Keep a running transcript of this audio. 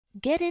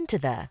Get into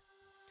the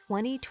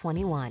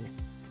 2021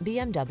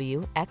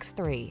 BMW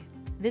X3.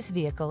 This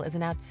vehicle is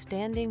an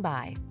outstanding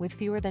buy with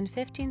fewer than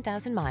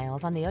 15,000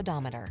 miles on the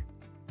odometer.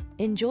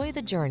 Enjoy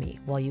the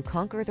journey while you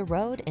conquer the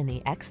road in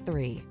the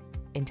X3.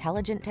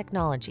 Intelligent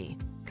technology,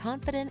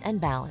 confident and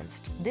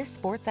balanced, this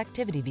sports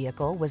activity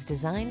vehicle was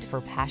designed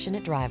for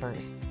passionate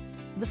drivers.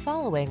 The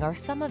following are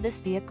some of this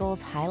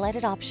vehicle's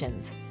highlighted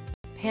options: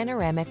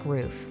 panoramic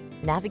roof,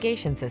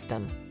 navigation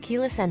system,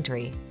 keyless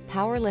entry,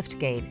 power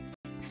liftgate,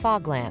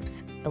 fog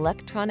lamps,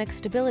 electronic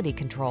stability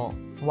control,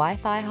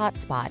 Wi-Fi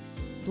hotspot,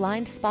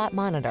 blind spot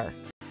monitor,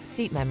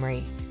 seat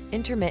memory,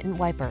 intermittent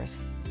wipers.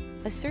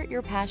 Assert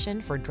your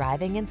passion for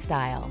driving in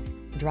style.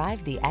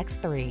 Drive the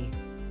X3.